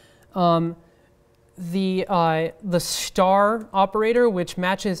have the star operator, which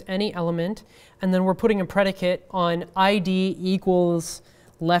matches any element, and then we're putting a predicate on ID equals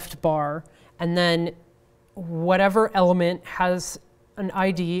left bar, and then whatever element has an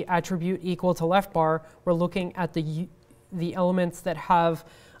ID attribute equal to left bar, we're looking at the elements that have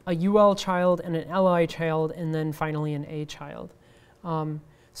a UL child and an LI child, and then finally an A child.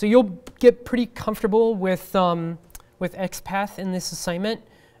 So you'll get pretty comfortable with XPath in this assignment.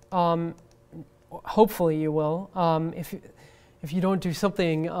 Hopefully you will. If you don't do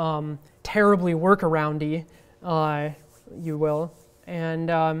something terribly workaroundy, you will. And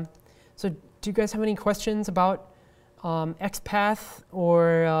so do you guys have any questions about XPath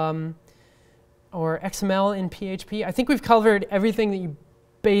or XML in PHP? I think we've covered everything that you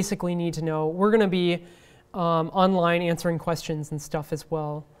basically need to know. We're going to be online answering questions and stuff as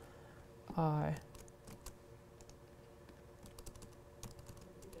well.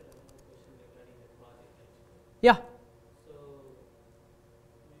 Yeah. So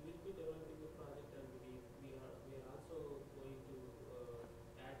we will be developing the project, and we are also going to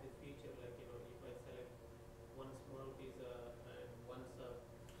add the feature, like if I select one small pizza and one sub,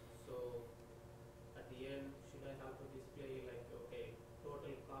 so at the end should I have to display like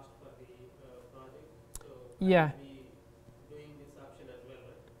total cost for the project? So yeah. we doing this option as well,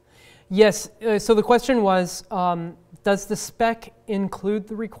 right? Yes. So the question was, does the spec include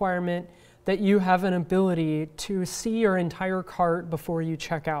the requirement that you have an ability to see your entire cart before you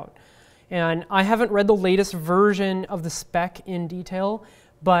check out? And I haven't read the latest version of the spec in detail,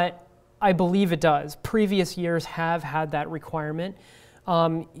 but I believe it does. Previous years have had that requirement.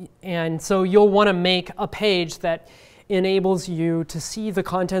 And so you'll want to make a page that enables you to see the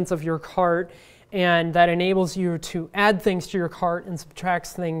contents of your cart, and that enables you to add things to your cart and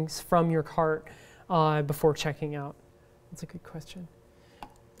subtracts things from your cart before checking out. That's a good question.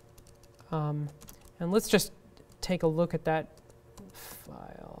 And let's just take a look at that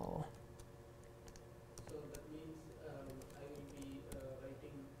file. So that means I will be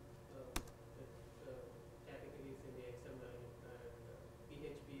writing the categories in the XML, and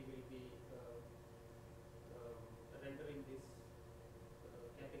PHP will be rendering this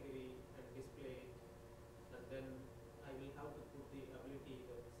category and display it, and then I will have to put the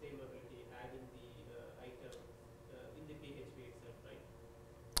same ability, adding the item in the PHP itself, right?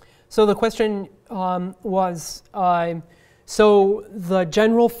 So the question was, so the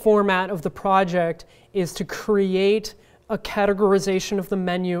general format of the project is to create a categorization of the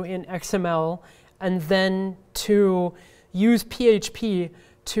menu in XML, and then to use PHP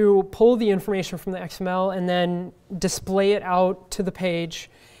to pull the information from the XML and then display it out to the page,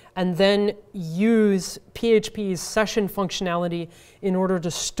 and then use PHP's session functionality in order to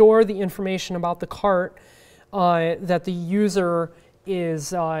store the information about the cart that the user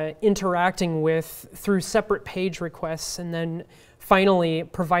is interacting with through separate page requests, and then finally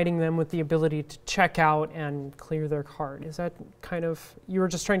providing them with the ability to check out and clear their cart. Is that kind of, you were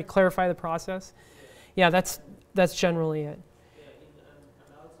just trying to clarify the process? Yeah, that's generally it. Yeah,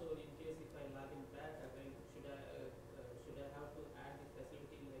 and also in case if I log in back again, should I have to add the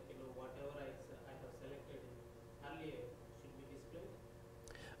facility, like, you know, whatever I have selected earlier should be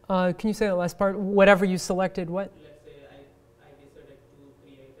displayed? Can you say the last part? Whatever you selected, what? Let's say I decided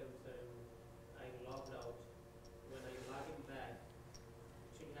 2-3 items and I logged out. When I log in back,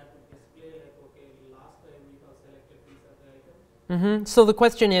 should have to display like, okay, last time we have selected these other items? So the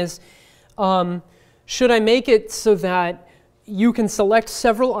question is, should I make it so that you can select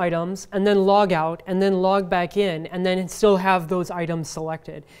several items and then log out and then log back in and then still have those items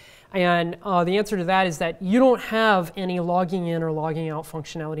selected? And the answer to that is that you don't have any logging in or logging out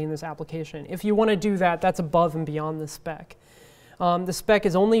functionality in this application. If you want to do that, that's above and beyond the spec. The spec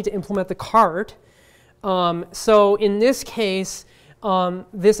is only to implement the cart. So in this case,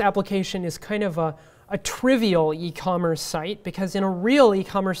 this application is kind of a trivial e-commerce site, because in a real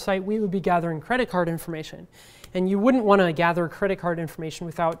e-commerce site, we would be gathering credit card information. And you wouldn't want to gather credit card information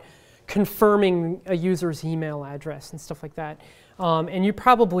without confirming a user's email address and stuff like that. And you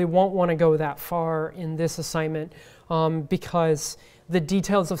probably won't want to go that far in this assignment because the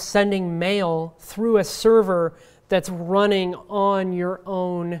details of sending mail through a server that's running on your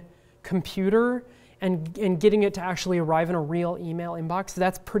own computer and getting it to actually arrive in a real email inbox,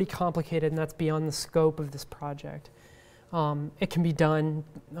 that's pretty complicated, and that's beyond the scope of this project. It can be done,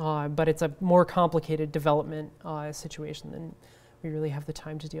 but it's a more complicated development situation than we really have the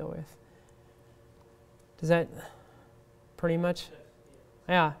time to deal with. Does that pretty much?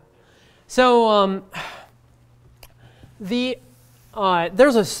 Yeah. So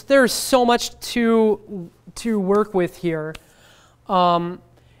there's so much to work with here.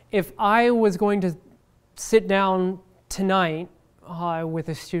 If I was going to sit down tonight with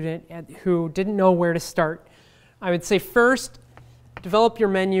a student who didn't know where to start, I would say first, develop your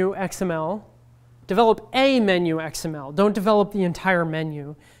menu XML. Develop a menu XML. Don't develop the entire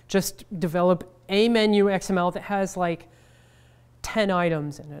menu. Just develop a menu XML that has like 10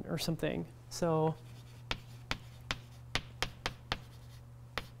 items in it or something. So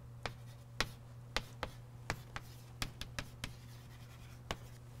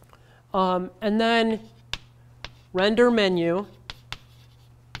and then render menu,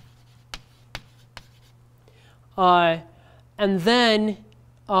 and then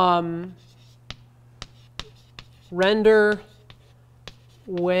render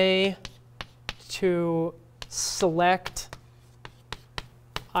way to select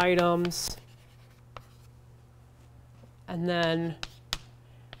items, and then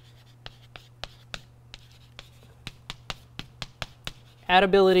add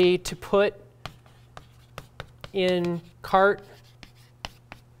ability to put in cart,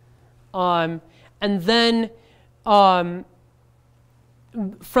 and then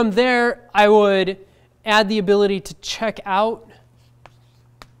from there I would add the ability to check out.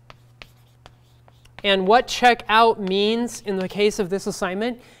 And what check out means in the case of this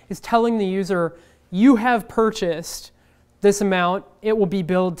assignment is telling the user, you have purchased this amount, it will be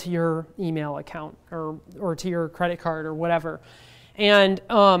billed to your email account or to your credit card or whatever. And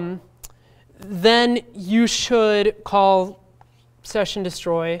then you should call session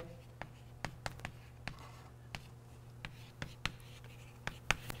destroy.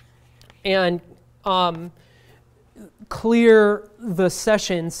 And clear the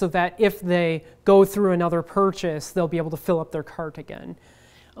session so that if they go through another purchase, they'll be able to fill up their cart again.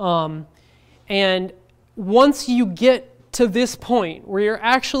 And once you get to this point where you're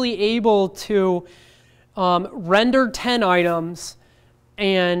actually able to render 10 items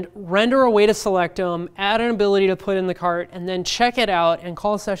and render a way to select them, add an ability to put in the cart, and then check it out and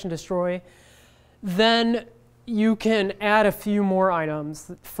call session destroy, then you can add a few more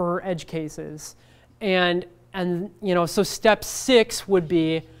items for edge cases. And you know, so step 6 would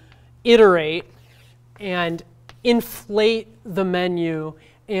be iterate and inflate the menu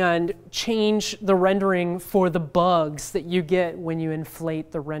and change the rendering for the bugs that you get when you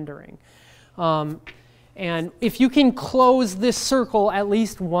inflate the rendering. And if you can close this circle at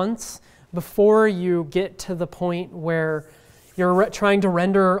least once before you get to the point where you're trying to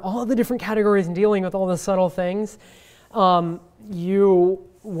render all the different categories and dealing with all the subtle things, you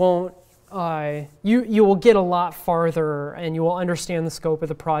won't. You will get a lot farther, and you will understand the scope of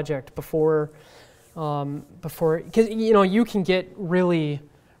the project before, because you know you can get really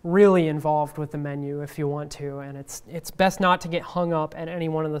really involved with the menu if you want to, and it's best not to get hung up at any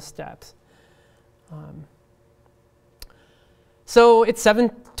one of the steps. So it's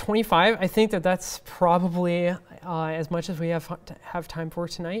 7:25. I think that's probably as much as we have time for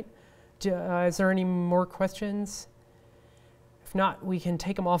tonight. Is there any more questions? If not, we can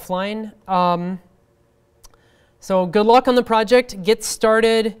take them offline. So good luck on the project. Get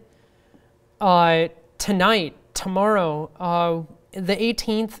started tonight, tomorrow. The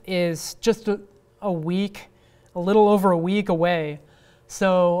 18th is just a week, a little over a week away.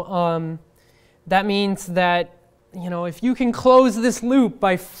 So that means that, if you can close this loop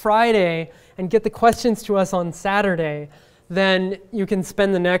by Friday and get the questions to us on Saturday, then you can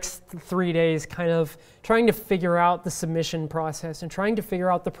spend the next 3 days kind of trying to figure out the submission process and trying to figure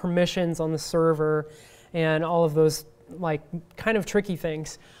out the permissions on the server and all of those kind of tricky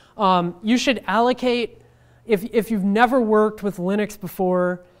things. You should allocate, if you've never worked with Linux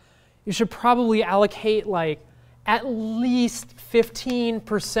before, you should probably allocate at least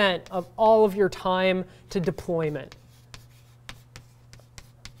 15% of all of your time to deployment.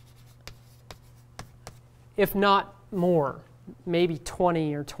 If not more, maybe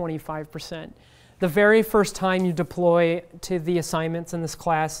 20 or 25%. The very first time you deploy to the assignments in this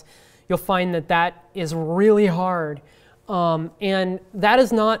class, you'll find that is really hard. And that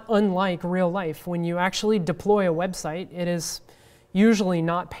is not unlike real life. When you actually deploy a website, it is usually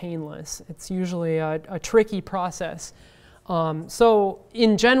not painless. It's usually a tricky process. So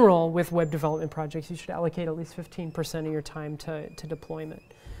in general, with web development projects, you should allocate at least 15% of your time to deployment.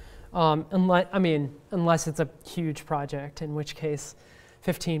 Unless it's a huge project, in which case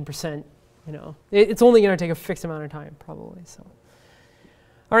 15%, it's only going to take a fixed amount of time, probably. So.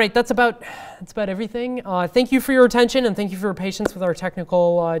 All right, that's about everything. Thank you for your attention, and thank you for your patience with our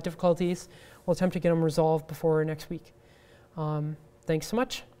technical difficulties. We'll attempt to get them resolved before next week. Thanks so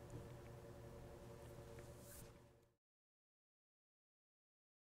much.